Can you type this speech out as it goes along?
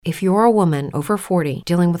If you're a woman over 40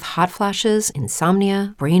 dealing with hot flashes,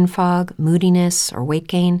 insomnia, brain fog, moodiness, or weight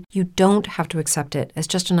gain, you don't have to accept it as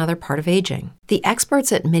just another part of aging. The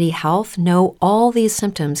experts at MIDI Health know all these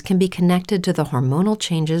symptoms can be connected to the hormonal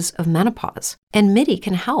changes of menopause. And MIDI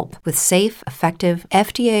can help with safe, effective,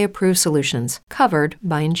 FDA-approved solutions covered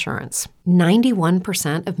by insurance.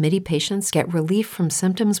 91% of MIDI patients get relief from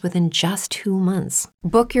symptoms within just 2 months.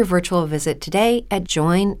 Book your virtual visit today at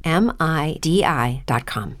joinmidi.com.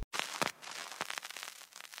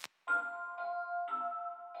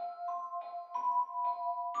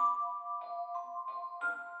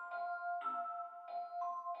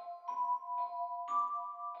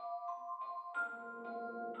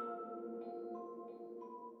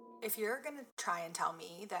 If you're going to try and tell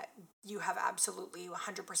me that you have absolutely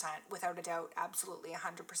 100%, without a doubt, absolutely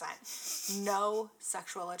 100%, no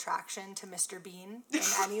sexual attraction to Mr. Bean in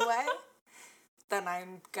any way, then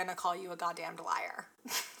I'm going to call you a goddamned liar.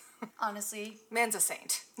 Honestly, Man's a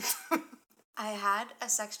saint. I had a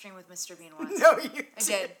sex dream with Mr. Bean once. No, you did. I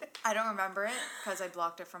did. I don't remember it because I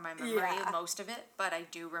blocked it from my memory, Yeah. most of it, but I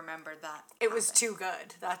do remember that. It was too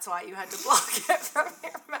good. That's why you had to block it from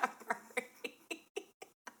your memory.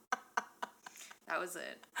 That was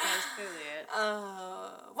it. That was clearly it.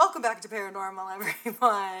 Welcome back to Paranormal,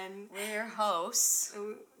 everyone. We're your hosts.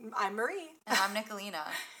 I'm Marie. And I'm Nicolina.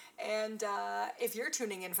 And if you're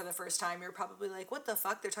tuning in for the first time, you're probably like, what the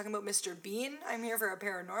fuck? They're talking about Mr. Bean? I'm here for a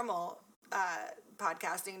paranormal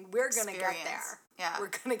podcasting. We're going to get there. Yeah. We're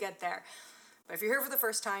going to get there. But if you're here for the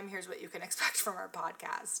first time, here's what you can expect from our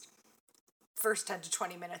podcast. First 10 to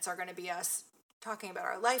 20 minutes are going to be us talking about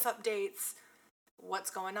our life updates,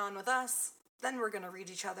 what's going on with us. Then we're going to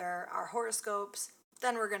read each other our horoscopes.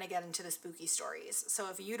 Then we're going to get into the spooky stories. So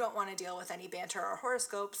if you don't want to deal with any banter or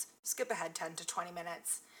horoscopes, skip ahead 10 to 20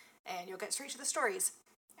 minutes and you'll get straight to the stories.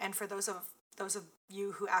 And for those of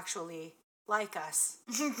you who actually like us,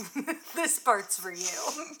 this part's for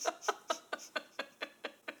you.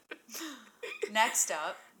 Next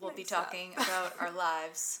up, we'll be talking about our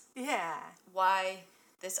lives. Yeah. Why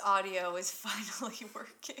this audio is finally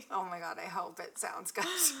working. Oh my god, I hope it sounds good.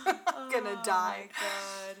 I'm gonna die. Oh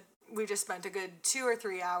my god. We just spent a good 2 or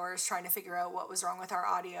 3 hours trying to figure out what was wrong with our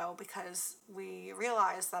audio because we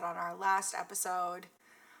realized that on our last episode...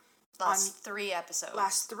 Last three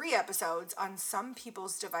episodes, on some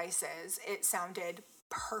people's devices, it sounded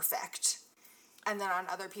perfect. And then on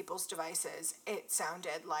other people's devices, it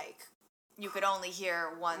sounded like... You could only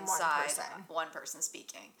hear one side, one person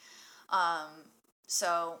speaking.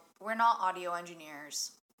 So we're not audio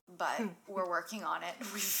engineers, but we're working on it.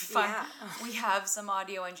 We have some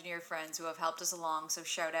audio engineer friends who have helped us along. So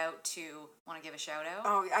want to give a shout out?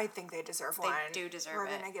 Oh, I think they deserve one. They do deserve it. We're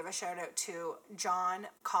going to give a shout out to John,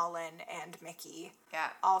 Colin, and Mickey. Yeah.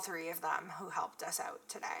 All three of them who helped us out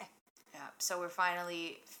today. Yeah. So we're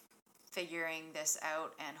finally figuring this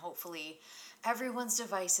out, and hopefully everyone's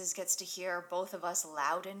devices gets to hear both of us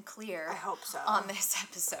loud and clear. I hope so. On this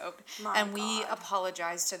episode. We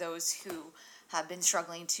apologize to those who have been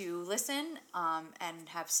struggling to listen and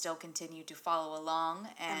have still continued to follow along.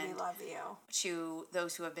 And we love you. To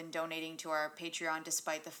those who have been donating to our Patreon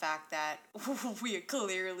despite the fact that we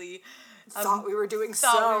clearly thought we were doing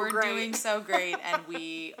so great and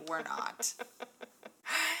we were not.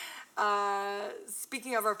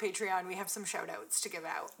 Speaking of our Patreon, we have some shout outs to give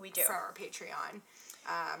out. We do. For our Patreon.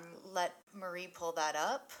 Let Marie pull that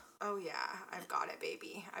up. Oh yeah, I've got it,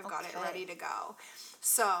 baby. I've got it ready to go.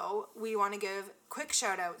 So we want to give quick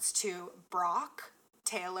shout outs to Brock,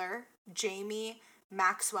 Taylor, Jamie,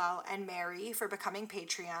 Maxwell, and Mary for becoming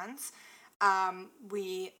Patreons.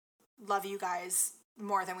 We love you guys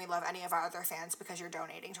more than we love any of our other fans because you're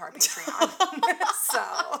donating to our Patreon. So...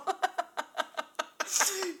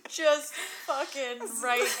 Just fucking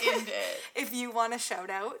right into it. If you want a shout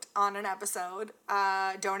out on an episode,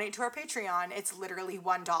 donate to our Patreon. It's literally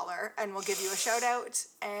 $1 and we'll give you a shout out.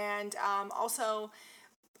 And also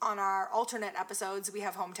on our alternate episodes, we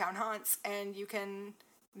have Hometown Haunts and you can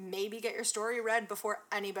maybe get your story read before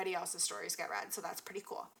anybody else's stories get read. So that's pretty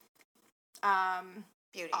cool.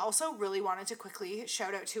 Beauty. I also really wanted to quickly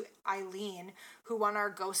shout out to Eileen who won our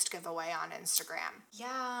ghost giveaway on Instagram.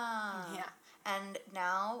 Yeah. And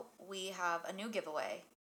now we have a new giveaway.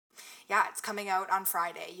 Yeah, it's coming out on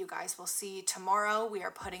Friday. You guys will see tomorrow. We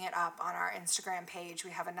are putting it up on our Instagram page.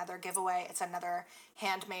 We have another giveaway. It's another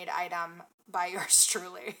handmade item by yours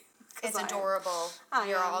truly. It's adorable.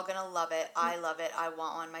 You're all going to love it. I love it. I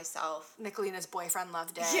want one myself. Nicolina's boyfriend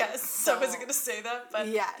loved it. Yes, so, I wasn't going to say that, but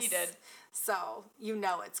yes. He did. So, you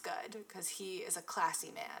know it's good because he is a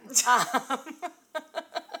classy man.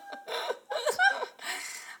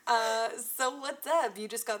 So what's up? You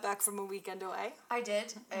just got back from a weekend away? I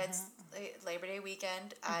did. It's Labor Day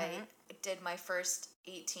weekend. I did my first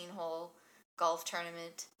 18-hole golf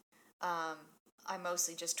tournament. I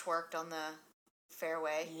mostly just twerked on the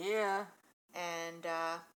fairway. Yeah. And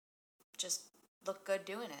just looked good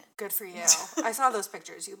doing it. Good for you. I saw those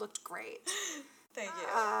pictures. You looked great. Thank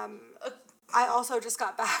you. I also just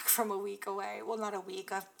got back from a week away. Well, not a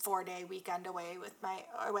week, a 4-day weekend away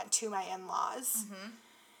I went to my in-laws.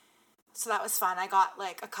 So that was fun. I got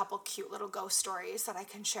like a couple cute little ghost stories that I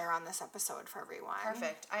can share on this episode for everyone.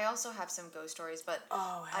 Perfect. I also have some ghost stories, but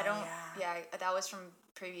I don't. Yeah, that was from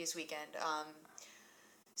previous weekend.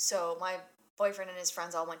 So my boyfriend and his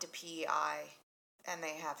friends all went to PEI, and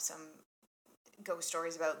they have some ghost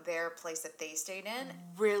stories about their place that they stayed in.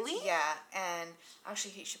 Really? Yeah, and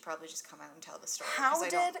actually he should probably just come out and tell the story.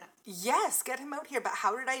 Yes, get him out here, but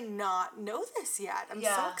how did I not know this yet? I'm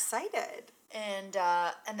so excited. And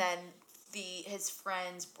then his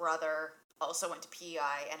friend's brother also went to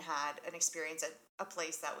PEI and had an experience at a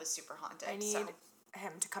place that was super haunted. I need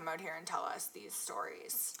him to come out here and tell us these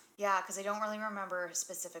stories. Yeah, because I don't really remember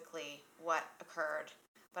specifically what occurred.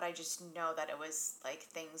 But I just know that it was like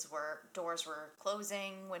doors were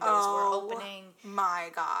closing, windows were opening. My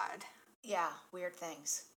God. Yeah, weird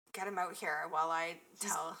things. Get him out here while I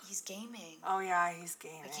tell. He's gaming. Oh yeah, he's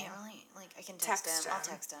gaming. I can't really, I can text him. I'll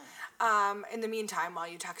text him. In the meantime, while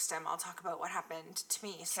you text him, I'll talk about what happened to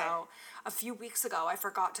me. Okay. So a few weeks ago, I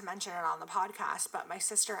forgot to mention it on the podcast, but my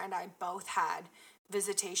sister and I both had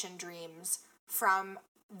visitation dreams from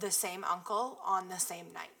the same uncle on the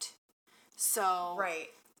same night. So right.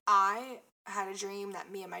 I had a dream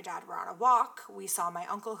that me and my dad were on a walk. We saw my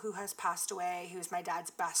uncle who has passed away, who's my dad's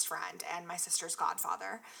best friend and my sister's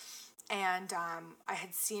godfather. And I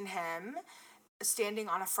had seen him standing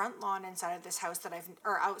on a front lawn outside of this house that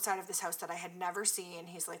I had never seen.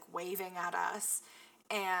 He's like waving at us.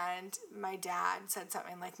 And my dad said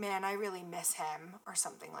something like, "Man, I really miss him," or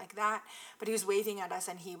something like that. But he was waving at us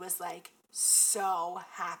and he was like so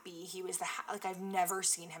happy. He was I've never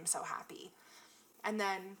seen him so happy. And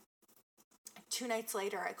then 2 nights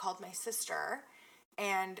later, I called my sister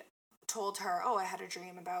and told her, I had a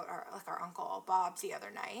dream about our Uncle Bob the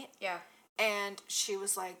other night. Yeah. And she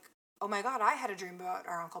was like, "Oh my God, I had a dream about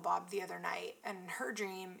our Uncle Bob the other night." And in her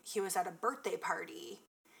dream, he was at a birthday party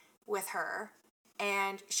with her.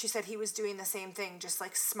 And she said he was doing the same thing, just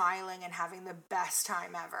like smiling and having the best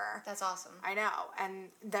time ever. That's awesome. I know. And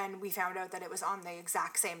then we found out that it was on the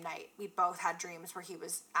exact same night. We both had dreams where he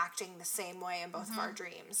was acting the same way in both of our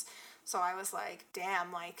dreams. So I was like,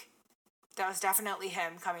 damn, like, that was definitely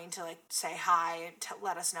him coming to like say hi, to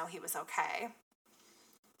let us know he was okay.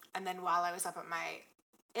 And then while I was up at my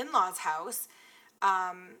in-laws' house,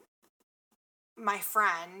 my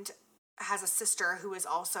friend has a sister who is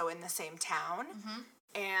also in the same town,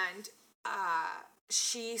 and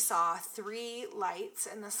she saw 3 lights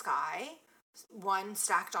in the sky, one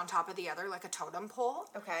stacked on top of the other like a totem pole.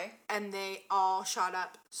 Okay. And they all shot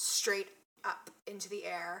up straight up into the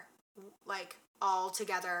air, like all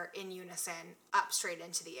together in unison, up straight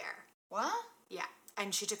into the air. What? Yeah.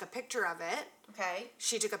 And she took a picture of it. Okay.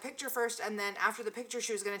 She took a picture first, and then after the picture,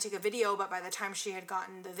 she was going to take a video, but by the time she had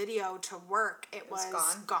gotten the video to work, it was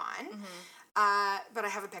gone. But I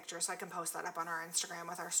have a picture, so I can post that up on our Instagram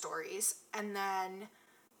with our stories. And then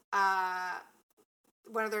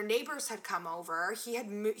one of their neighbors had come over.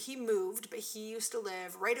 He moved, but he used to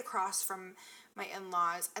live right across from my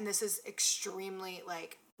in-laws, and this is extremely,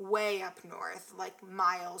 like, way up north, like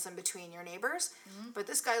miles in between your neighbors. But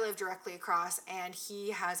this guy lived directly across, and he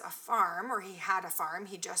has a farm, or he had a farm.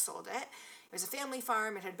 He just sold it. It was a family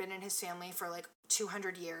farm. It had been in his family for like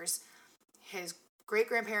 200 years. His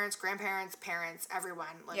great-grandparents, grandparents, parents,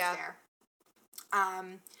 everyone lived there.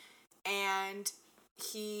 And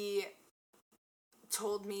he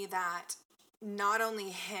told me that not only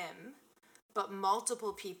him, but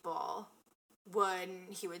multiple people, when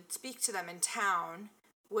he would speak to them in town,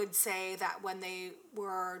 would say that when they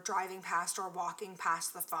were driving past or walking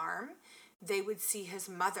past the farm, they would see his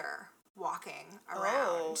mother walking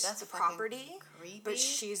around the property. Creepy. But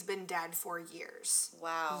she's been dead for years.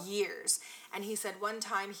 Wow. Years. And he said one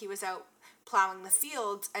time he was out plowing the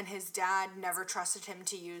fields and his dad never trusted him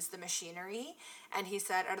to use the machinery. And he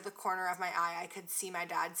said, out of the corner of my eye, I could see my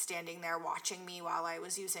dad standing there watching me while I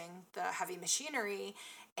was using the heavy machinery.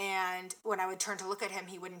 And when I would turn to look at him,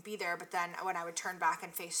 he wouldn't be there. But then when I would turn back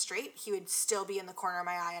and face straight, he would still be in the corner of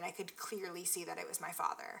my eye, and I could clearly see that it was my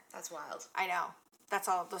father. That's wild. I know. That's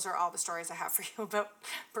all. Those are all the stories I have for you about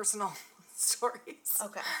personal stories.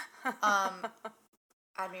 Okay.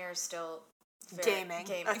 Admir is still Gaming.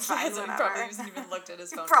 That's fine. He probably hasn't even looked at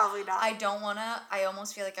his phone. Probably not. I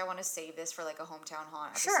almost feel like I want to save this for like a hometown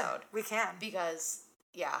haunt episode. Sure, we can. Because,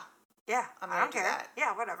 yeah. Yeah, I don't care. That.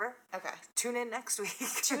 Yeah, whatever. Okay. Tune in next week.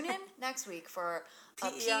 Tune in next week for a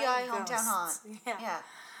PEI hometown haunt. Yeah.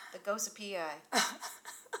 The ghosts of PEI.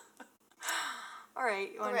 All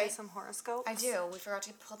right, you want to do some horoscopes? I do. We forgot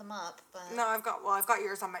to pull them up, but... No, I've got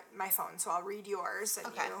yours on my phone, so I'll read yours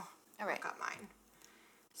and you look up mine.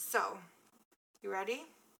 So, you ready?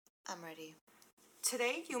 I'm ready.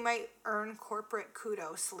 Today, you might earn corporate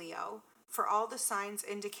kudos, Leo, for all the signs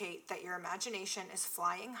indicate that your imagination is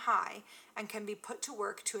flying high and can be put to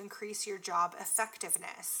work to increase your job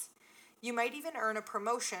effectiveness. You might even earn a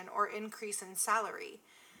promotion or increase in salary.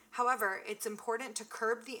 However, it's important to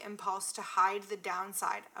curb the impulse to hide the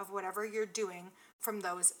downside of whatever you're doing from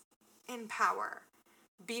those in power.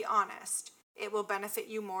 Be honest. It will benefit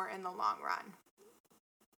you more in the long run.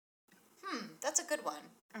 That's a good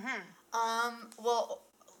one. Well,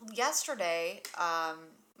 yesterday,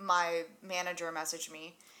 my manager messaged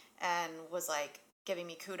me and was like giving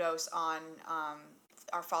me kudos on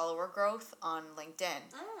our follower growth on LinkedIn.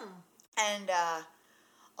 And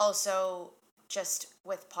also just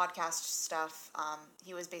with podcast stuff,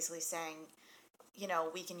 he was basically saying, you know,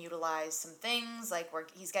 we can utilize some things like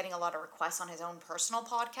he's getting a lot of requests on his own personal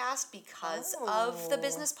podcast because of the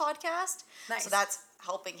business podcast. Nice. So that's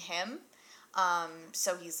helping him.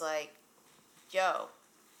 So he's like, yo,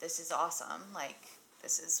 this is awesome. Like,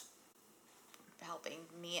 this is helping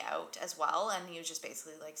me out as well. And he was just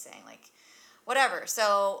basically like saying like, whatever.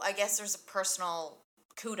 So I guess there's a personal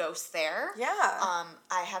kudos there. Yeah.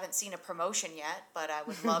 I haven't seen a promotion yet, but I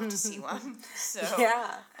would love to see one. So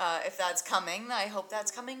yeah. If that's coming, I hope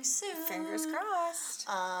that's coming soon. Fingers crossed.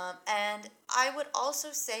 And I would also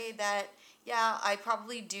say that, yeah, I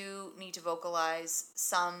probably do need to vocalize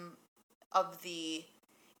some of the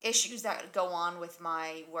issues that go on with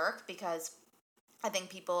my work, because I think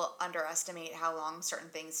people underestimate how long certain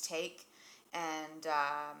things take and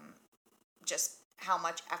just how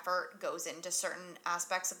much effort goes into certain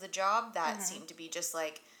aspects of the job that seem to be just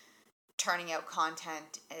like turning out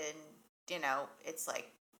content and, you know, it's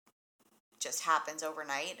like just happens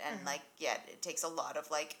overnight. And like, yeah, it takes a lot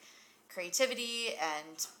of like creativity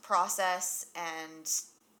and process and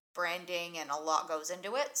branding, and a lot goes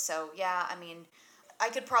into it. So yeah, I mean, I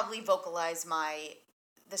could probably vocalize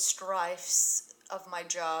the strifes of my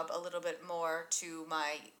job a little bit more to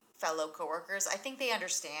my fellow coworkers. I think they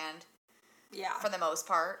understand. Yeah. For the most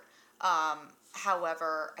part.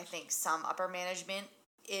 However, I think some upper management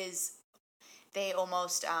they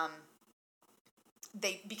almost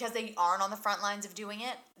because they aren't on the front lines of doing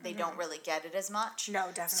it, they don't really get it as much. No,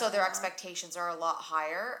 definitely. So their expectations are a lot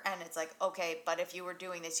higher, and it's like, okay, but if you were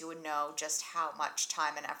doing this, you would know just how much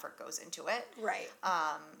time and effort goes into it. Right.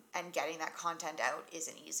 And getting that content out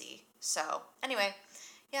isn't easy. So anyway,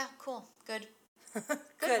 yeah, cool, good.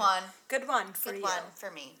 Good one. Good one for you. Good one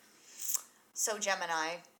for me. So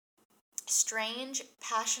Gemini, strange,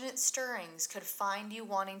 passionate stirrings could find you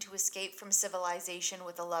wanting to escape from civilization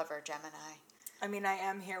with a lover, Gemini. I mean, I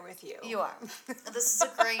am here with you. You are. This is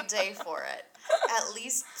a great day for it. At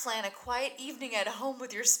least plan a quiet evening at home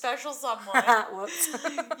with your special someone. Whoops.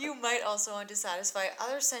 You might also want to satisfy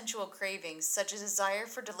other sensual cravings, such as desire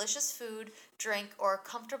for delicious food, drink, or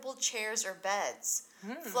comfortable chairs or beds.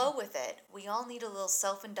 Flow with it. We all need a little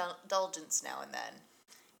self-indulgence now and then.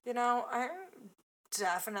 You know, I'm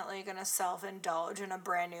definitely going to self-indulge in a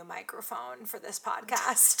brand new microphone for this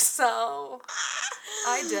podcast. So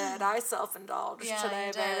I self-indulged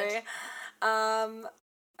today, baby.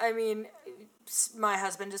 I mean, my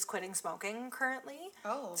husband is quitting smoking currently.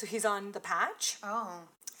 Oh. So he's on the patch. Oh.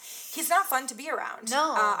 He's not fun to be around.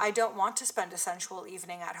 No. I don't want to spend a sensual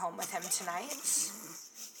evening at home with him tonight.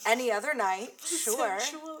 Any other night, sure.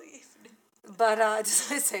 Sensual evening. But did I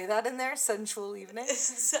say that in there? Sensual evening?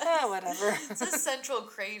 Whatever. It's a sensual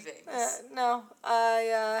cravings. No,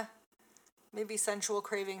 maybe sensual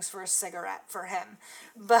cravings for a cigarette for him.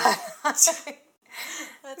 But that's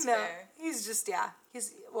no, fair. He's just,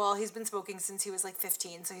 he's been smoking since he was like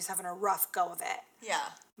 15, so he's having a rough go of it. Yeah.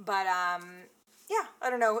 But, I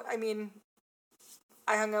don't know. I mean,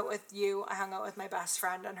 I hung out with you. I hung out with my best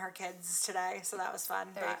friend and her kids today, so that was fun.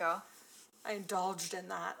 There you go. I indulged in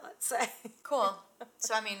that, let's say. Cool.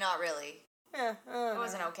 So, I mean, not really. Yeah. It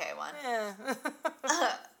was an okay one. Yeah.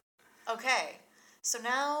 Okay. So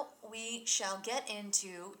now we shall get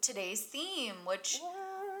into today's theme, which...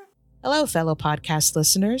 Hello, fellow podcast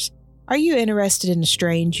listeners. Are you interested in a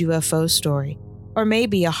strange UFO story? Or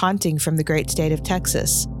maybe a haunting from the great state of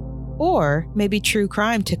Texas? Or maybe true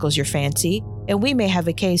crime tickles your fancy and we may have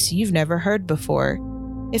a case you've never heard before.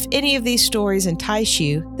 If any of these stories entice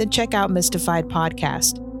you, then check out Mystified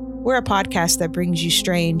Podcast. We're a podcast that brings you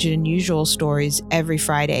strange and unusual stories every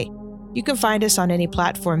Friday. You can find us on any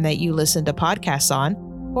platform that you listen to podcasts on,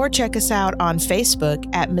 or check us out on Facebook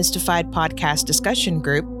at Mystified Podcast Discussion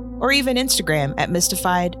Group, or even Instagram at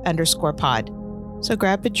Mystified_pod. So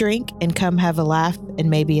grab a drink and come have a laugh and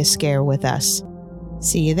maybe a scare with us.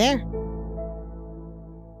 See you there.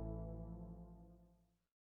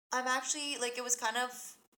 I'm actually, it was kind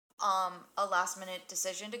of a last minute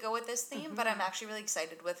decision to go with this theme, but I'm actually really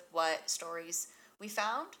excited with what stories we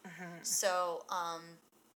found. So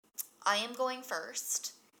I am going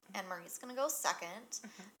first, and Marie's going to go second,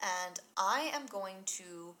 and I am going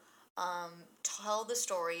to tell the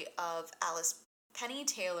story of Alice Penny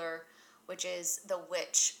Taylor, which is the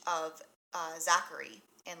witch of Zachary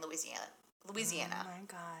in Louisiana. Oh my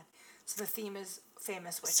God. So the theme is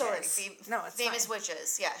famous witches. Sorry, it's famous fine.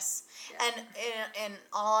 witches, yes. Yeah. And in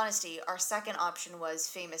all honesty, our second option was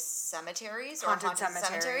famous cemeteries or haunted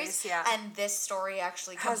cemeteries. Yeah. And this story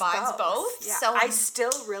actually combines both. Yeah. So I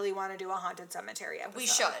still really want to do a haunted cemetery episode. We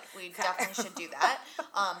should. We definitely should do that.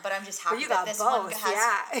 But I'm just happy that this both. One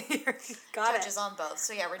has got judges on both.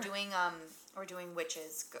 So yeah, we're doing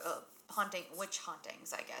witches witch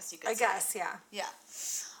hauntings, I guess you could say. I guess, yeah. Yeah.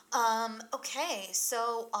 Okay,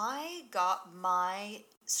 so I got my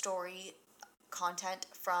story content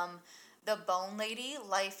from The Bone Lady,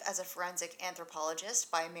 Life as a Forensic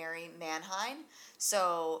Anthropologist by Mary Manheim.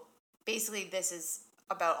 So basically this is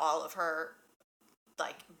about all of her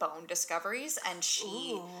bone discoveries, and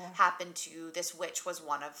this witch was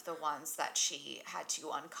one of the ones that she had to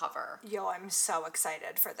uncover. Yo, I'm so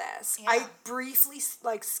excited for this. Yeah. I briefly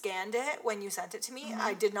scanned it when you sent it to me.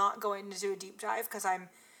 I did not go into a deep dive because I'm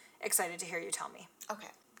excited to hear you tell me.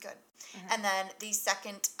 Okay, good. And then the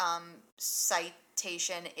second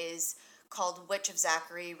citation is called Witch of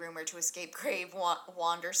Zachary, Rumored to Escape Grave,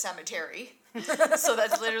 Wander Cemetery. So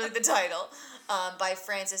that's literally the title, by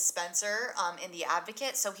Francis Spencer in The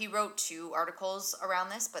Advocate. So he wrote 2 articles around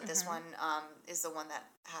this, but this one is the one that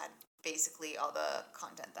had basically all the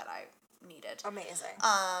content that I needed. Amazing.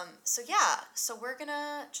 So we're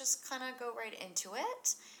gonna just kind of go right into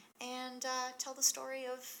it and tell the story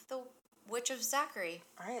of the Witch of Zachary.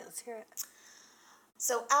 All right, let's hear it.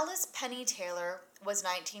 So Alice Penny Taylor was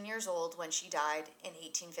 19 years old when she died in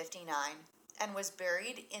 1859 and was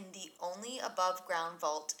buried in the only above-ground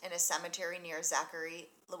vault in a cemetery near Zachary,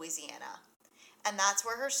 Louisiana. And that's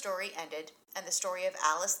where her story ended, and the story of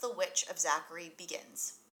Alice the Witch of Zachary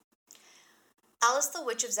begins. Alice the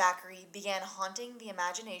Witch of Zachary began haunting the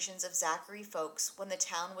imaginations of Zachary folks when the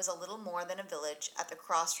town was a little more than a village at the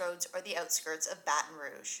crossroads or the outskirts of Baton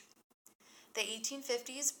Rouge. The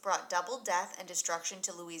 1850s brought double death and destruction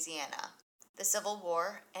to Louisiana, the Civil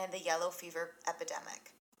War and the yellow fever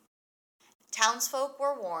epidemic. Townsfolk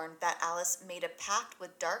were warned that Alice made a pact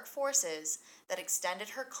with dark forces that extended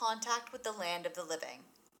her contact with the land of the living.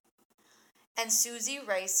 And Susie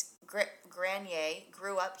Rice Granier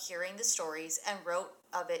grew up hearing the stories and wrote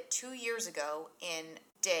of it 2 years ago in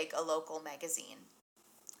Dig, a local magazine.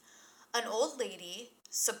 An old lady,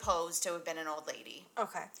 supposed to have been an old lady.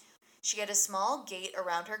 Okay. She had a small gate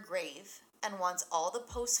around her grave, and once all the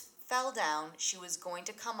posts fell down, she was going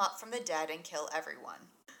to come up from the dead and kill everyone.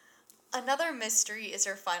 Another mystery is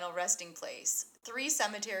her final resting place. 3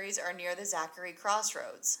 cemeteries are near the Zachary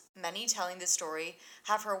crossroads. Many telling the story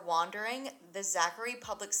have her wandering the Zachary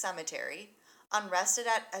Public Cemetery, unrested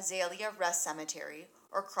at Azalea Rest Cemetery,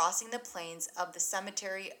 or crossing the plains of the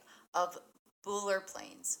cemetery of Buller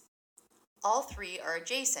Plains. All 3 are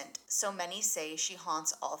adjacent, so many say she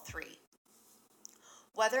haunts all 3.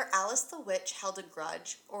 Whether Alice the Witch held a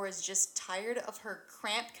grudge or is just tired of her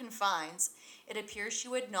cramped confines, it appears she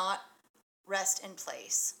would not rest in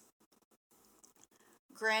place.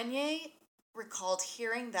 Granier recalled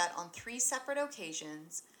hearing that on 3 separate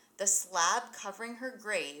occasions, the slab covering her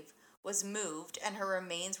grave was moved and her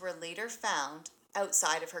remains were later found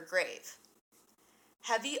outside of her grave.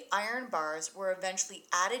 Heavy iron bars were eventually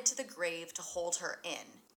added to the grave to hold her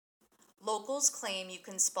in. Locals claim you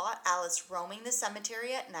can spot Alice roaming the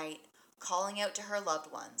cemetery at night, calling out to her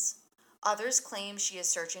loved ones. Others claim she is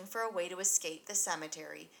searching for a way to escape the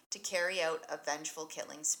cemetery to carry out a vengeful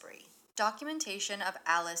killing spree. Documentation of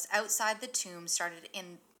Alice outside the tomb started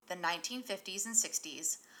in the 1950s and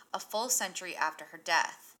 60s, a full century after her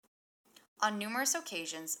death. On numerous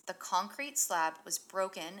occasions, the concrete slab was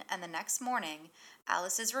broken, and the next morning,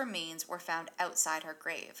 Alice's remains were found outside her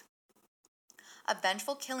grave. A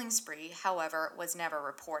vengeful killing spree, however, was never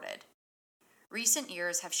reported. Recent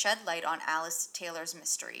years have shed light on Alice Taylor's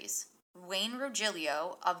mysteries. Wayne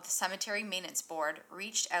Rogelio of the Cemetery Maintenance Board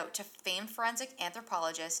reached out to famed forensic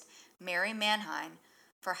anthropologist Mary Manheim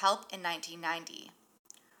for help in 1990.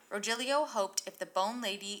 Rogelio hoped if the Bone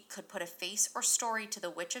Lady could put a face or story to the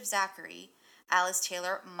Witch of Zachary, Alice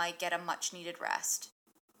Taylor might get a much-needed rest.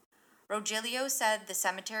 Rogelio said the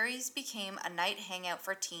cemeteries became a night hangout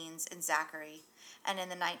for teens in Zachary, and in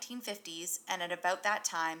the 1950s, and at about that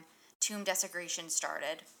time, tomb desecration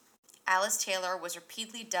started. Alice Taylor was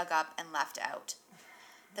repeatedly dug up and left out.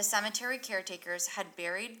 The cemetery caretakers had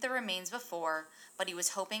buried the remains before, but he was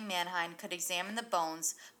hoping Manheim could examine the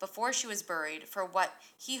bones before she was buried for what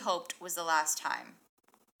he hoped was the last time.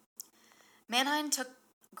 Manheim took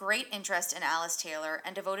great interest in Alice Taylor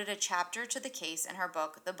and devoted a chapter to the case in her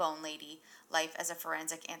book, The Bone Lady: Life as a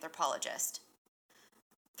Forensic Anthropologist.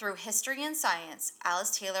 Through history and science,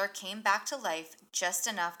 Alice Taylor came back to life just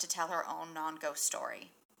enough to tell her own non-ghost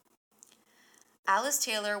story. Alice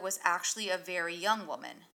Taylor was actually a very young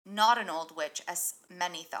woman, not an old witch as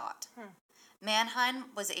many thought. Manheim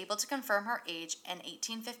was able to confirm her age in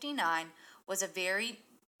 1859 was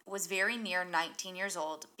very near 19 years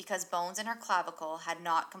old because bones in her clavicle had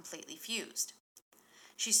not completely fused.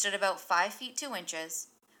 She stood about 5 feet 2 inches.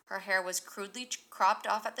 Her hair was crudely cropped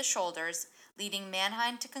off at the shoulders, leading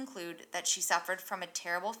Manheim to conclude that she suffered from a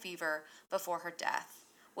terrible fever before her death,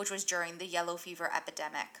 which was during the yellow fever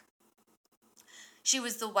epidemic. She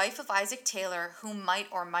was the wife of Isaac Taylor, who might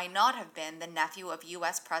or might not have been the nephew of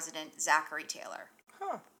U.S. President Zachary Taylor.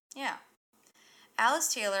 Yeah.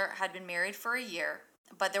 Alice Taylor had been married for a year,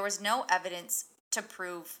 but there was no evidence to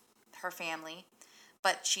prove her family,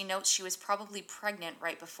 but she notes she was probably pregnant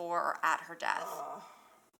right before or at her death.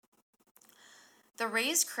 The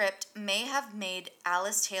raised crypt may have made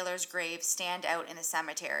Alice Taylor's grave stand out in the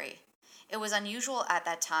cemetery. It was unusual at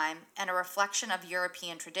that time and a reflection of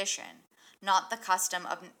European tradition, not the custom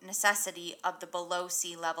of necessity of the below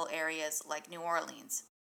sea level areas like New Orleans.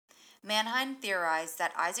 Manheim theorized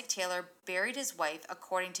that Isaac Taylor buried his wife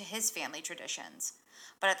according to his family traditions,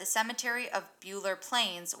 but at the cemetery of Beulah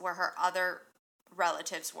Plains where her other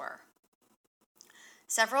relatives were.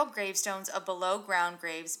 Several gravestones of below-ground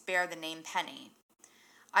graves bear the name Penny.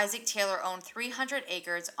 Isaac Taylor owned 300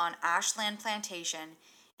 acres on Ashland Plantation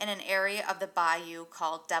in an area of the bayou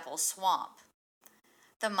called Devil's Swamp.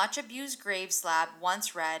 The much-abused grave slab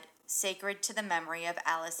once read, "Sacred to the memory of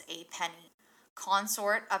Alice A. Penny,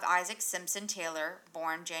 consort of Isaac Simpson Taylor,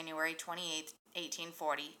 born January 28,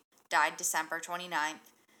 1840, died December 29,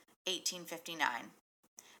 1859.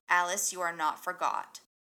 Alice, you are not forgot.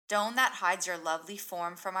 Stone that hides your lovely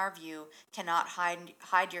form from our view cannot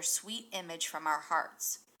hide your sweet image from our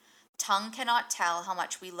hearts. Tongue cannot tell how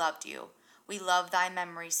much we loved you. We love thy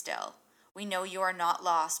memory still. We know you are not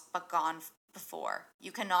lost, but gone before.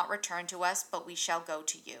 You cannot return to us, but we shall go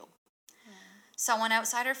to you." Someone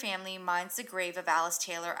outside her family minds the grave of Alice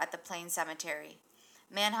Taylor at the Plains Cemetery.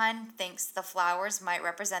 Manheim thinks the flowers might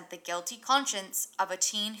represent the guilty conscience of a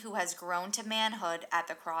teen who has grown to manhood at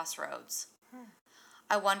the crossroads.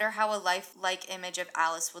 I wonder how a lifelike image of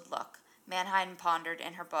Alice would look, Manheim pondered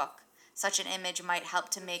in her book. Such an image might help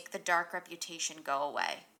to make the dark reputation go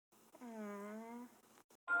away.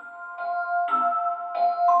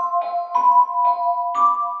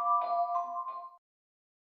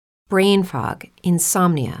 Brain fog,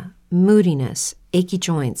 insomnia, moodiness, achy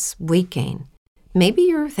joints, weight gain. Maybe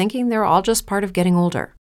you're thinking they're all just part of getting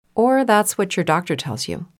older, or that's what your doctor tells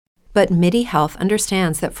you. But MIDI Health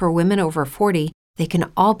understands that for women over 40, they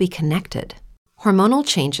can all be connected. Hormonal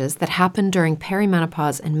changes that happen during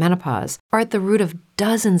perimenopause and menopause are at the root of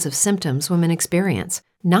dozens of symptoms women experience,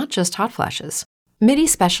 not just hot flashes. MIDI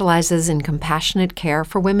specializes in compassionate care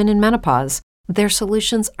for women in menopause. Their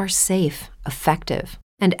solutions are safe, effective,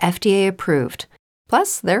 and FDA approved.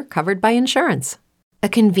 Plus, they're covered by insurance. A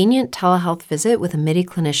convenient telehealth visit with a MIDI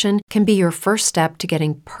clinician can be your first step to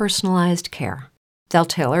getting personalized care. They'll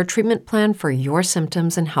tailor a treatment plan for your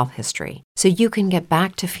symptoms and health history so you can get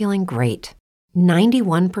back to feeling great.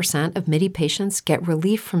 91% of MIDI patients get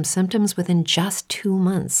relief from symptoms within just 2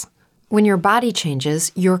 months. When your body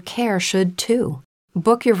changes, your care should too.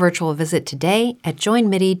 Book your virtual visit today at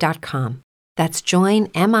joinmidi.com. That's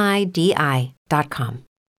joinmidi.com.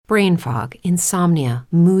 Brain fog, insomnia,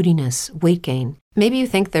 moodiness, weight gain. Maybe you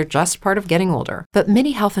think they're just part of getting older, but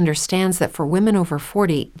MIDI Health understands that for women over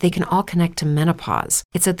 40, they can all connect to menopause.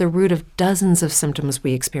 It's at the root of dozens of symptoms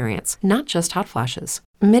we experience, not just hot flashes.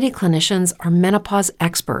 MIDI clinicians are menopause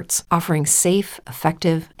experts, offering safe,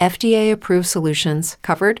 effective, FDA-approved solutions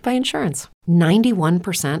covered by insurance.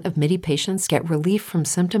 91% of MIDI patients get relief from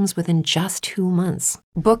symptoms within just 2 months.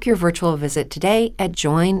 Book your virtual visit today at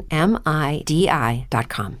joinmidi.com.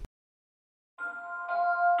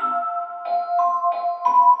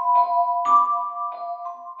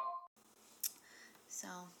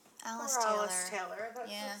 Alice Poor Taylor. Alice Taylor.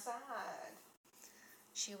 That's so sad.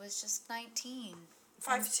 She was just 19.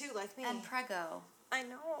 5'2", like me. And preggo. I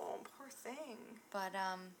know. Poor thing. But,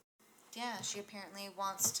 yeah, she apparently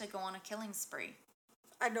wants to go on a killing spree.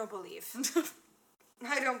 I don't believe.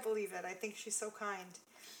 I don't believe it. I think she's so kind.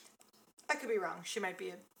 I could be wrong. She might be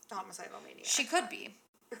a homicidal maniac. She could be.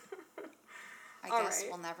 I guess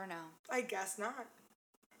we'll never know. I guess not.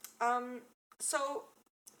 So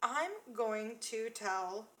I'm going to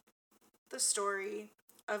tell the story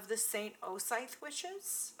of the St. Osyth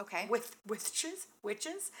witches. Okay. Witches.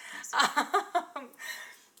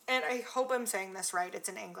 And I hope I'm saying this right. It's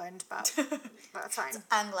in England, but that's fine. It's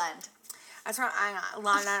England. That's from England.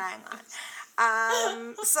 London,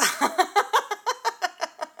 England. So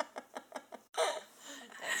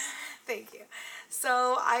thank you.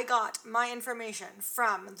 So I got my information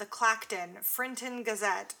from the Clacton, Frinton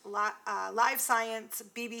Gazette, Live Science,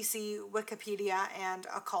 BBC, Wikipedia, and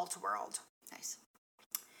Occult World. Nice.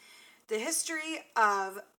 The history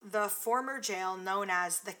of the former jail known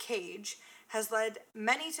as the Cage has led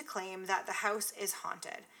many to claim that the house is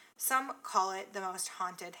haunted. Some call it the most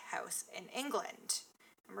haunted house in England.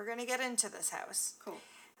 And we're going to get into this house. Cool.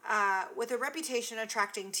 With a reputation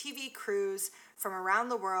attracting TV crews from around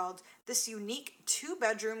the world, this unique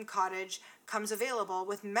 2-bedroom cottage comes available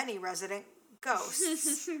with many resident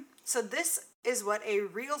ghosts. So this is what a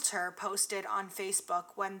realtor posted on Facebook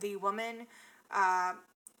when the woman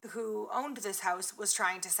who owned this house was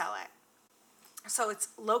trying to sell it. So it's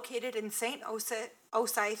located in St.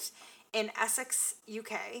 Osyth in Essex,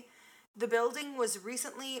 UK. The building was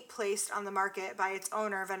recently placed on the market by its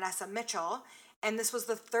owner, Vanessa Mitchell, and this was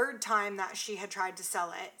the third time that she had tried to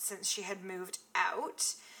sell it since she had moved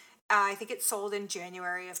out. I think it sold in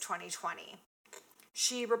January of 2020.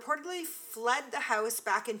 She reportedly fled the house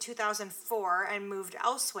back in 2004 and moved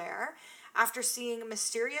elsewhere after seeing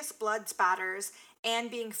mysterious blood spatters and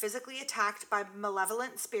being physically attacked by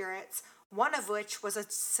malevolent spirits, one of which was a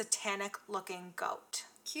satanic-looking goat.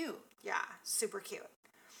 Cute. Yeah, super cute.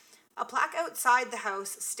 A plaque outside the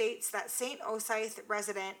house states that St. Osyth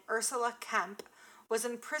resident Ursula Kemp was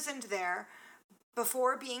imprisoned there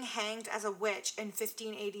before being hanged as a witch in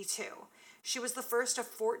 1582. She was the first of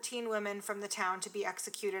 14 women from the town to be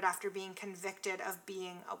executed after being convicted of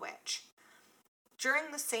being a witch.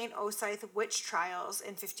 During the St. Osyth witch trials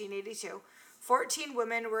in 1582, 14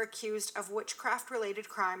 women were accused of witchcraft-related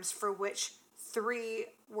crimes for which 3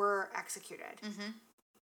 were executed. Mm-hmm.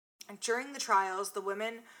 And during the trials, the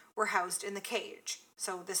women were housed in the Cage,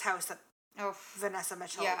 so this house that Vanessa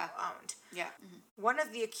Mitchell owned. Yeah. Mm-hmm. One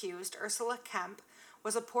of the accused, Ursula Kemp,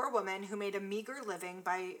 was a poor woman who made a meager living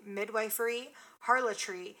by midwifery,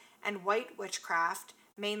 harlotry, and white witchcraft,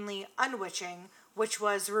 mainly unwitching, which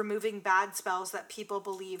was removing bad spells that people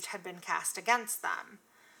believed had been cast against them.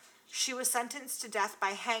 She was sentenced to death by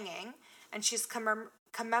hanging, and she's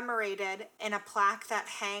commemorated in a plaque that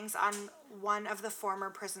hangs on one of the former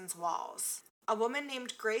prison's walls. A woman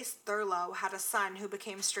named Grace Thurlow had a son who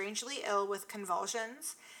became strangely ill with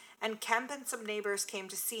convulsions, and Kemp and some neighbors came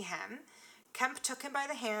to see him. Kemp took him by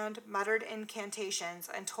the hand, muttered incantations,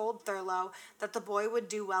 and told Thurlow that the boy would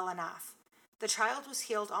do well enough. The child was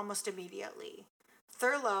healed almost immediately.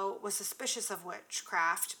 Thurlow was suspicious of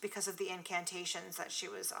witchcraft because of the incantations that she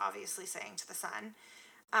was obviously saying to the son,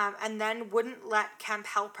 and then wouldn't let Kemp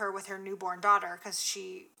help her with her newborn daughter because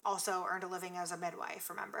she also earned a living as a midwife,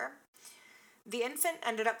 remember? The infant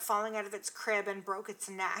ended up falling out of its crib and broke its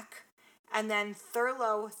neck, and then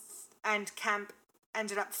Thurlow and Kemp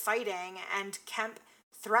ended up fighting, and Kemp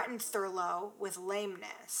threatened Thurlow with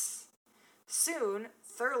lameness. Soon,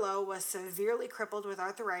 Thurlow was severely crippled with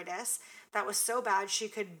arthritis that was so bad she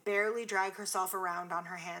could barely drag herself around on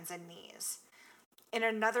her hands and knees. In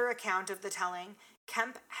another account of the telling,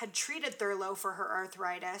 Kemp had treated Thurlow for her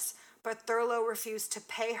arthritis, but Thurlow refused to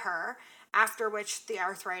pay her, after which the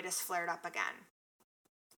arthritis flared up again.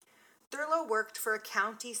 Thurlow worked for a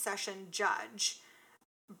county session judge,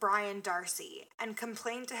 Brian Darcy, and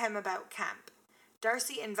complained to him about Kemp.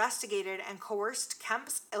 Darcy investigated and coerced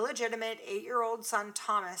Kemp's illegitimate 8-year-old son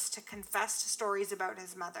Thomas to confess to stories about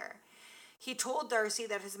his mother. He told Darcy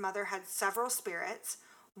that his mother had several spirits,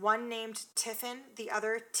 one named Tiffin, the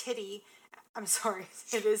other Titty,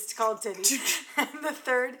 it is called Titty, and the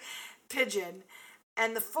third Pigeon,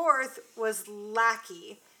 and the fourth was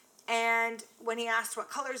Lackey. And when he asked what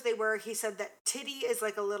colors they were, he said that Titty is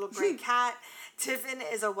like a little gray cat, Tiffin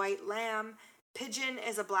is a white lamb, Pigeon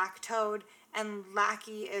is a black toad, and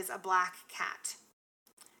Lackey is a black cat.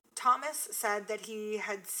 Thomas said that he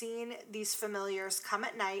had seen these familiars come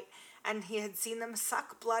at night, and he had seen them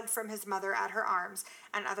suck blood from his mother at her arms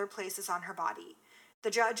and other places on her body.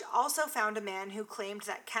 The judge also found a man who claimed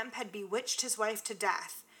that Kemp had bewitched his wife to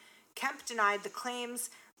death. Kemp denied the claims,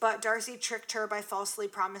 but Darcy tricked her by falsely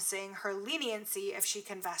promising her leniency if she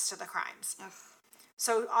confessed to the crimes. Ugh.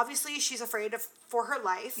 So obviously she's afraid for her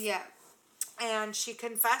life. Yeah. And she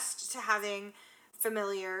confessed to having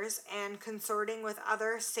familiars and consorting with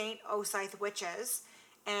other St. Osyth witches,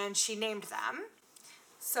 and she named them.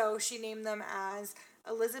 So she named them as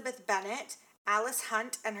Elizabeth Bennet, Alice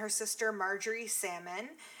Hunt, and her sister Marjorie Salmon,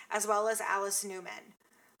 as well as Alice Newman.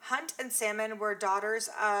 Hunt and Salmon were daughters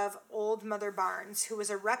of Old Mother Barnes, who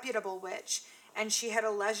was a reputable witch, and she had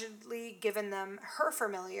allegedly given them her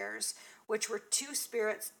familiars, which were two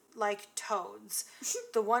spirits like toads.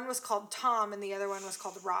 The one was called Tom and the other one was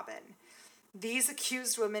called Robin. These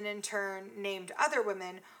accused women in turn named other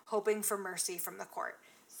women, hoping for mercy from the court.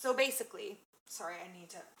 So basically, sorry, I need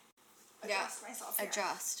to adjust myself here.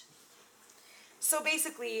 Adjust. So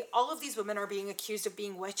basically, all of these women are being accused of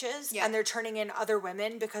being witches, and they're turning in other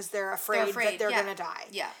women because they're afraid that they're going to die.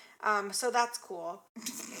 Yeah. So that's cool.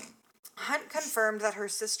 Hunt confirmed that her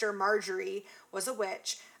sister Marjorie was a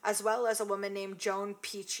witch, as well as a woman named Joan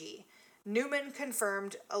Peachy. Newman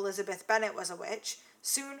confirmed Elizabeth Bennet was a witch.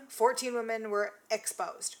 Soon, 14 women were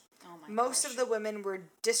exposed. Oh my Most of the women were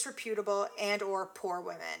disreputable and or poor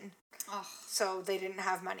women. Ugh. So they didn't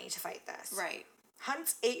have money to fight this. Right.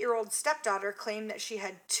 Hunt's 8-year-old stepdaughter claimed that she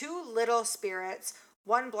had 2 little spirits,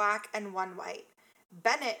 one black and one white.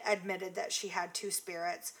 Bennet admitted that she had 2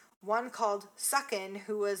 spirits, one called Sucken,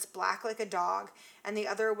 who was black like a dog, and the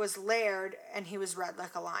other was Laird, and he was red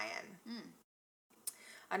like a lion. Mm.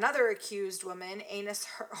 Another accused woman, Annis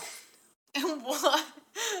What?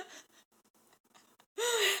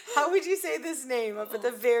 How would you say this name up at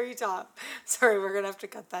the very top? Sorry, we're going to have to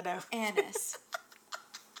cut that out. Annis.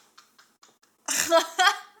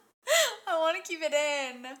 I want to keep it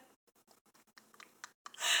in.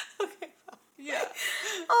 Okay. Yeah.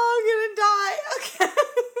 Oh, I'm going to die. Okay.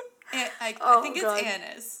 I think it's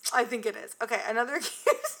Annis. I think it is. Okay, another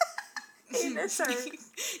accused. Annis Heard.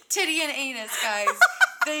 Titty and anus, guys.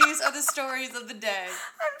 These are the stories of the day.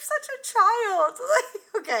 I'm such a child.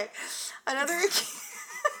 Okay, another accused.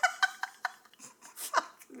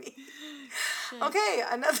 Fuck me. Shit. Okay,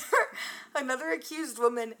 another accused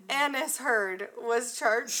woman, Annis Heard, was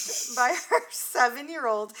charged by her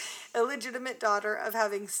 7-year-old illegitimate daughter of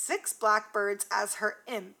having 6 blackbirds as her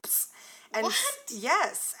imps. And what?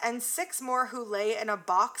 Yes, and 6 more who lay in a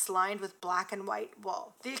box lined with black and white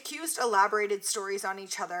wool. The accused elaborated stories on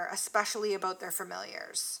each other, especially about their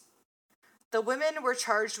familiars. The women were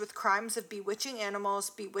charged with crimes of bewitching animals,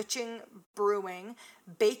 bewitching brewing,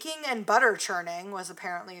 baking and butter churning was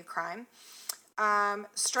apparently a crime,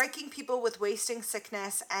 striking people with wasting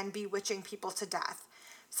sickness, and bewitching people to death.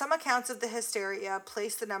 Some accounts of the hysteria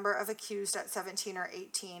place the number of accused at 17 or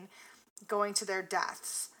 18, going to their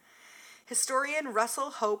deaths. Historian Russell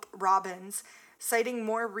Hope Robbins, citing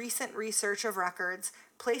more recent research of records,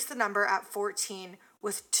 placed the number at 14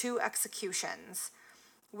 with 2 executions.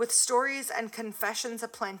 With stories and confessions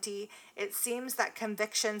aplenty, it seems that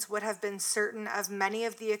convictions would have been certain of many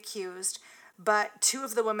of the accused, but 2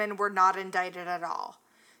 of the women were not indicted at all.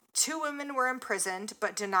 2 women were imprisoned,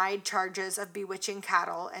 but denied charges of bewitching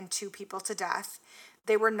cattle and 2 people to death.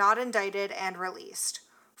 They were not indicted and released.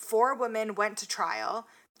 4 women went to trial.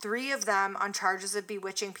 3 of them, on charges of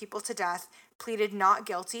bewitching people to death, pleaded not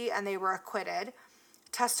guilty and they were acquitted.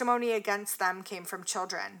 Testimony against them came from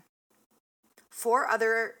children. 4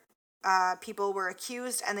 other people were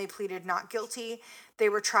accused and they pleaded not guilty. They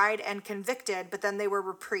were tried and convicted, but then they were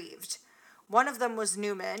reprieved. One of them was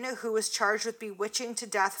Newman, who was charged with bewitching to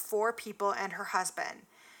death 4 people and her husband.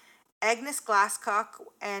 Agnes Glasscock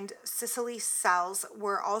and Cicely Sells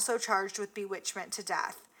were also charged with bewitchment to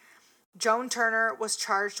death. Joan Turner was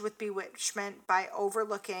charged with bewitchment by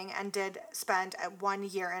overlooking and did spend 1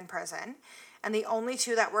 year in prison. And the only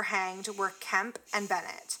 2 that were hanged were Kemp and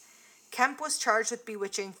Bennet. Kemp was charged with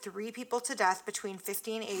bewitching 3 people to death between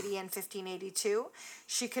 1580 and 1582.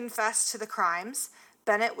 She confessed to the crimes.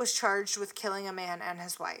 Bennet was charged with killing a man and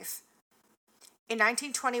his wife. In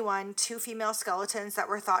 1921, 2 female skeletons that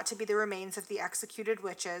were thought to be the remains of the executed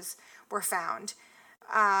witches were found.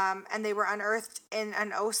 And they were unearthed in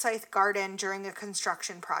an Osyth garden during a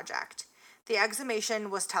construction project. The exhumation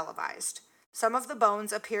was televised. Some of the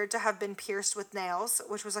bones appeared to have been pierced with nails,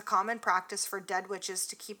 which was a common practice for dead witches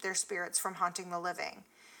to keep their spirits from haunting the living.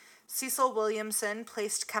 Cecil Williamson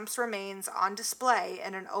placed Kemp's remains on display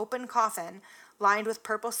in an open coffin lined with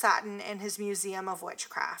purple satin in his Museum of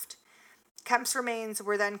Witchcraft. Kemp's remains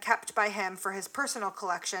were then kept by him for his personal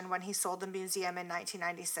collection when he sold the museum in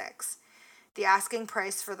 1996. The asking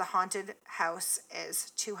price for the haunted house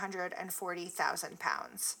is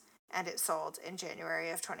 £240,000, and it sold in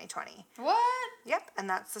January of 2020. What? Yep, and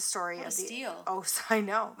that's the story What of a the steal. I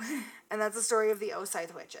know. And that's the story of the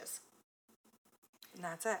Osyth witches. And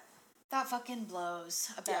that's it. That fucking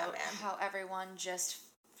blows about how everyone just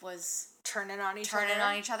was turning on each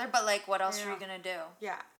other. But like, what else are you gonna do?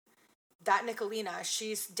 Yeah. That Nicolina,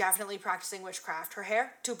 she's definitely practicing witchcraft. Her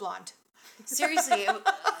hair, too blonde. Seriously,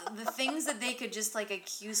 the things that they could just like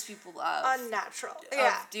accuse people of. Unnatural.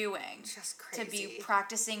 Of doing. Just crazy. To be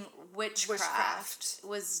practicing witchcraft.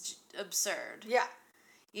 Was absurd. Yeah.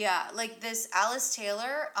 Yeah, like this Alice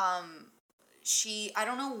Taylor, she, I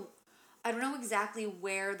don't know exactly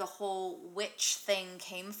where the whole witch thing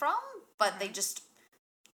came from, but they just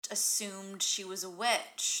assumed she was a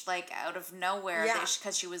witch, like out of nowhere. Yeah.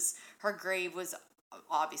 Because her grave was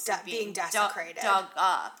obviously being desecrated. dug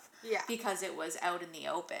up. Yeah. Because it was out in the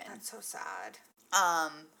open. That's so sad.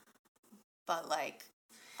 But like,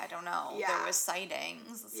 I don't know. Yeah. There was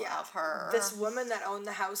sightings of her. This woman that owned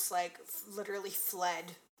the house, like, literally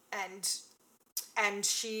fled. And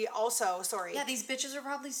she also, Yeah, these bitches are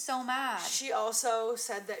probably so mad. She also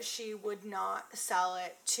said that she would not sell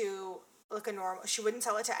it to, like, she wouldn't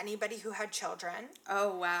sell it to anybody who had children.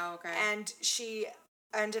 Oh, wow, okay. And she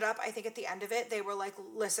ended up, I think at the end of it, they were like,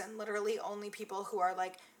 listen, literally only people who are,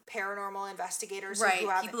 like, paranormal investigators who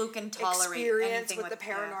have people who can tolerate experience with the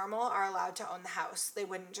paranormal are allowed to own the house. They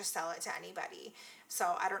wouldn't just sell it to anybody.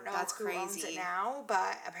 So I don't know who owns it now,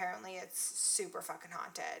 but apparently it's super fucking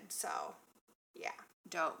haunted. So yeah.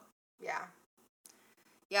 Dope. Yeah.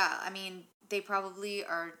 Yeah, I mean, they probably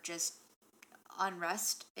are just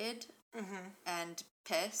unrested and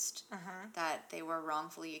pissed that they were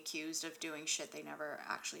wrongfully accused of doing shit they never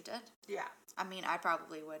actually did. Yeah. I mean, I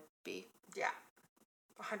probably would be. Yeah.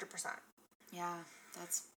 100%. Yeah,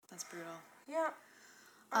 that's brutal. Yeah.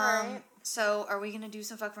 All right. So are we gonna do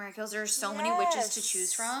some fuck, marry, kills? There's so many witches to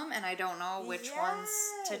choose from, and I don't know which ones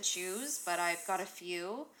to choose, but I've got a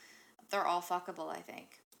few. They're all fuckable, I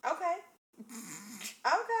think. Okay.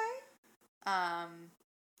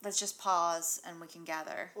 Let's just pause and we can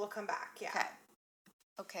gather. We'll come back. Yeah.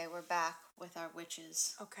 Okay, we're back with our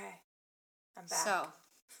witches. Okay. I'm back. So.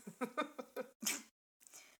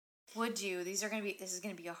 This is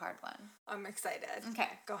gonna be a hard one. I'm excited. Okay.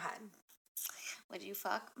 Go ahead. Would you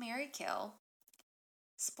fuck, marry, kill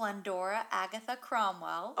Splendora Agatha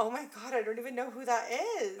Cromwell? Oh my god, I don't even know who that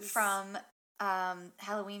is. From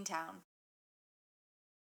Halloween Town.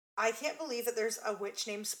 I can't believe that there's a witch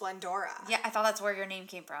named Splendora. Yeah, I thought that's where your name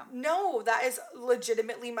came from. No, that is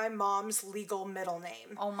legitimately my mom's legal middle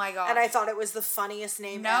name. Oh my god. And I thought it was the funniest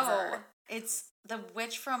name ever. No, it's the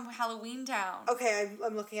witch from Halloween Town. Okay,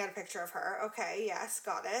 I'm looking at a picture of her. Okay, yes,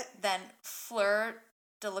 got it. Then Fleur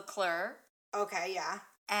de la Cour. Okay, yeah.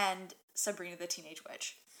 And Sabrina the Teenage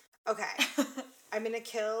Witch. Okay. I'm gonna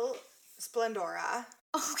kill Splendora.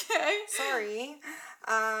 Okay. Sorry.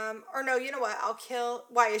 Or no, you know what? I'll kill...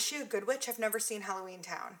 Why, is she a good witch? I've never seen Halloween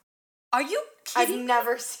Town. Are you kidding I've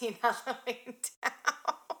never seen Halloween Town.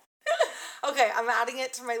 Okay, I'm adding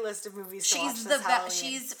it to my list of movies to watch this Halloween.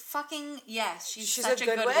 She's fucking... Yes, she's such a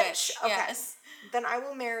good witch? Okay. Yes. Then I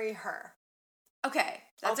will marry her. Okay,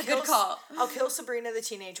 that's a good call. I'll kill Sabrina the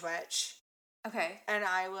Teenage Witch. Okay. And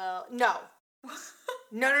I will... No.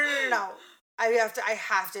 No.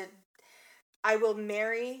 I will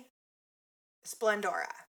marry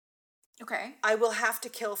Splendora. Okay. I will have to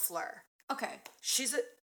kill Fleur. Okay.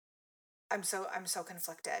 I'm so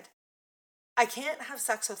conflicted. I can't have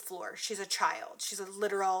sex with Fleur. She's a child. She's a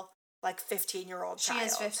literal, 15-year-old child. She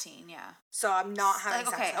is 15, yeah. So I'm not having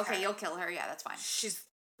sex with her. Okay, you'll kill her. Yeah, that's fine.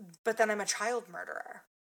 But then I'm a child murderer.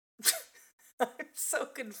 I'm so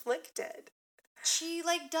conflicted. She,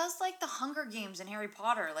 does, the Hunger Games in Harry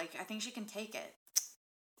Potter. I think she can take it.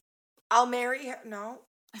 I'll marry her. No.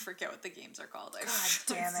 I forget what the games are called. God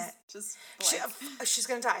damn it. Just she's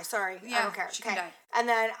gonna die. Sorry. Yeah, I don't care. She can die. And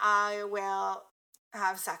then I will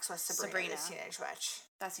have sex with Sabrina. The Teenage Witch.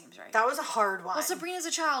 That seems right. That was a hard one. Well, Sabrina's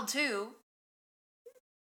a child, too.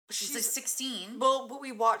 She's 16. Well, but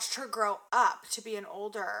we watched her grow up to be an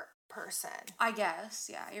older person. I guess.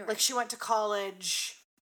 Yeah, you're right. She went to college.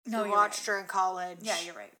 No, we watched her in college. Yeah,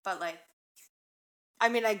 you're right. But, I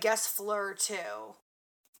mean, I guess Fleur, too.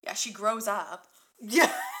 Yeah, she grows up.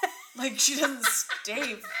 Yeah. She doesn't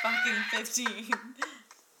stay fucking 15.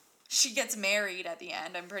 She gets married at the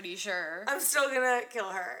end, I'm pretty sure. I'm still gonna kill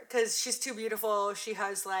her, because she's too beautiful. She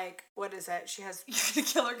has, what is it? She has... You're gonna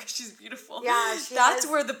kill her because she's beautiful? Yeah, That's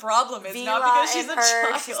where the problem is, not because she's a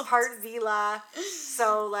child. She's part Vila.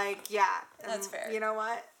 So, yeah. That's fair. You know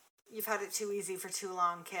what? You've had it too easy for too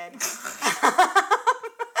long, kid.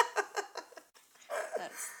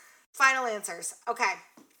 Final answers. Okay.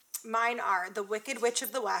 Mine are The Wicked Witch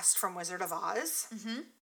of the West from Wizard of Oz.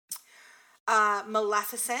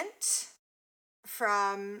 Maleficent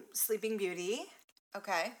from Sleeping Beauty.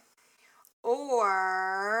 Okay.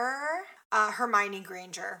 Or Hermione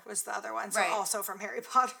Granger was the other one. So also from Harry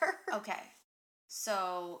Potter. Okay.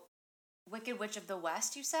 So Wicked Witch of the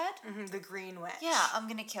West, you said? The Green Witch. Yeah, I'm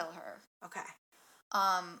going to kill her. Okay.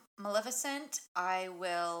 Maleficent, I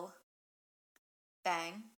will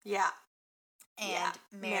bang. Yeah. And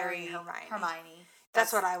marry Hermione.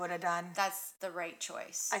 That's what I would have done. That's the right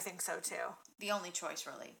choice. I think so too. The only choice,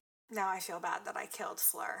 really. Now I feel bad that I killed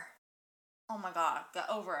Fleur. Oh my God, get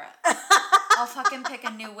over it. I'll fucking pick a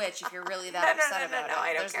new witch if you're really that upset about it.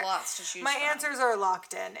 I don't There's care. lots to choose My from. answers are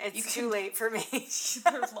locked in. It's too late for me.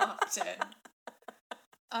 They're locked in.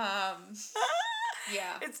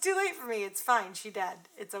 Yeah. It's too late for me. It's fine. She dead.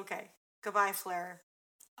 It's okay. Goodbye, Fleur.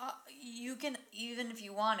 You can, even if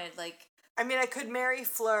you wanted, like... I mean, I could marry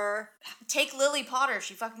Fleur. Take Lily Potter.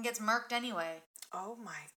 She fucking gets murked anyway. Oh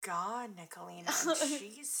my God, Nicolina.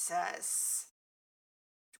 Jesus.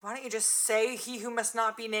 Why don't you just say he who must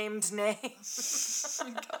not be named name? Oh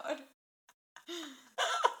my God.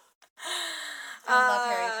 I love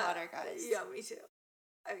Harry Potter, guys. Yeah, me too.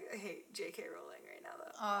 I hate J.K. Rowling right now,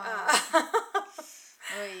 though.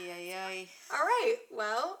 Oy. All right,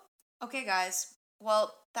 well. Okay, guys.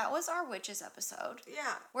 Well, that was our witches episode.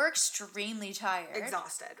 Yeah. We're extremely tired.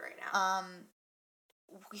 Exhausted right now.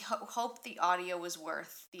 We hope the audio was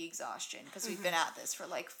worth the exhaustion because we've been at this for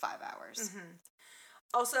like 5 hours.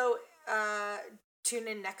 Also, tune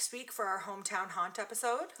in next week for our hometown haunt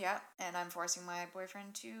episode. Yeah, and I'm forcing my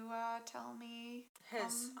boyfriend to tell me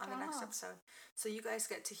his on the next episode. So you guys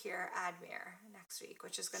get to hear Admir next week,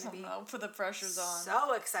 which is going to be put the pressure's on.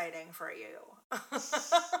 So exciting for you.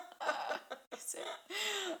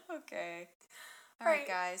 Okay. All right,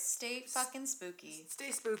 guys. Stay fucking spooky.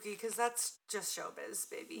 Stay spooky, because that's just showbiz,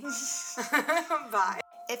 baby. Bye.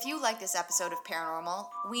 If you like this episode of Paranormal,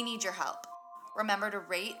 we need your help. Remember to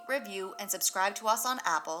rate, review, and subscribe to us on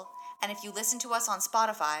Apple. And if you listen to us on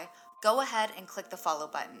Spotify, go ahead and click the follow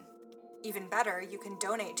button. Even better, you can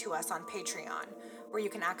donate to us on Patreon, where you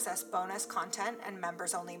can access bonus content and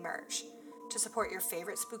members-only merch. To support your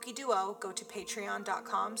favorite spooky duo, go to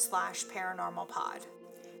patreon.com/paranormalpod.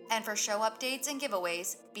 And for show updates and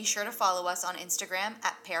giveaways, be sure to follow us on Instagram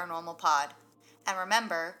at paranormalpod. And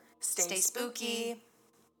remember, stay spooky.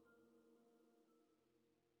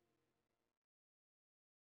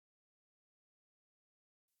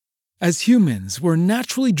 As humans, we're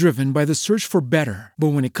naturally driven by the search for better.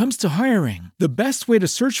 But when it comes to hiring, the best way to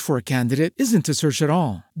search for a candidate isn't to search at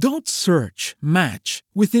all. Don't search, match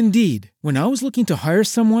with Indeed. When I was looking to hire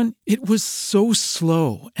someone, it was so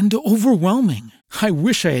slow and overwhelming. I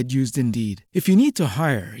wish I had used Indeed. If you need to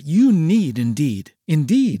hire, you need Indeed.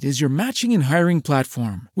 Indeed is your matching and hiring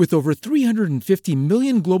platform with over 350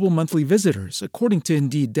 million global monthly visitors, according to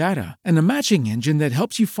Indeed data, and a matching engine that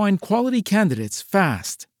helps you find quality candidates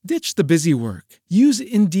fast. Ditch the busy work. Use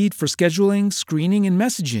Indeed for scheduling, screening, and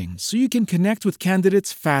messaging so you can connect with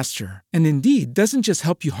candidates faster. And Indeed doesn't just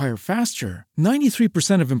help you hire faster.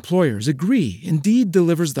 93% of employers agree Indeed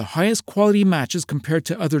delivers the highest quality matches compared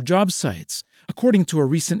to other job sites, according to a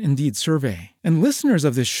recent Indeed survey. And listeners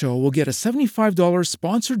of this show will get a $75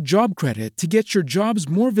 sponsored job credit to get your jobs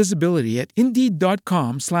more visibility at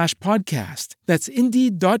Indeed.com/podcast. That's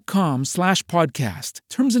Indeed.com/podcast.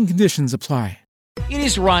 Terms and conditions apply. It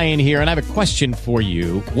is Ryan here, and I have a question for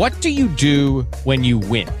you. What do you do when you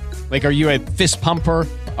win? Like, are you a fist pumper,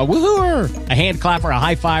 a woo-hooer, a hand clapper, a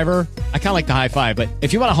high fiver? I kind of like the high five, but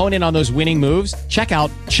if you want to hone in on those winning moves, check out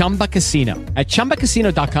Chumba Casino. At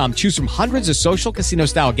ChumbaCasino.com, choose from hundreds of social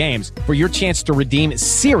casino-style games for your chance to redeem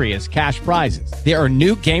serious cash prizes. There are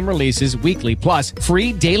new game releases weekly, plus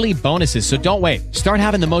free daily bonuses. So don't wait. Start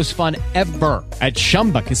having the most fun ever at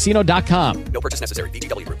ChumbaCasino.com. No purchase necessary.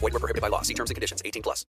 VGW Group. Void where prohibited by law. See terms and conditions. 18+.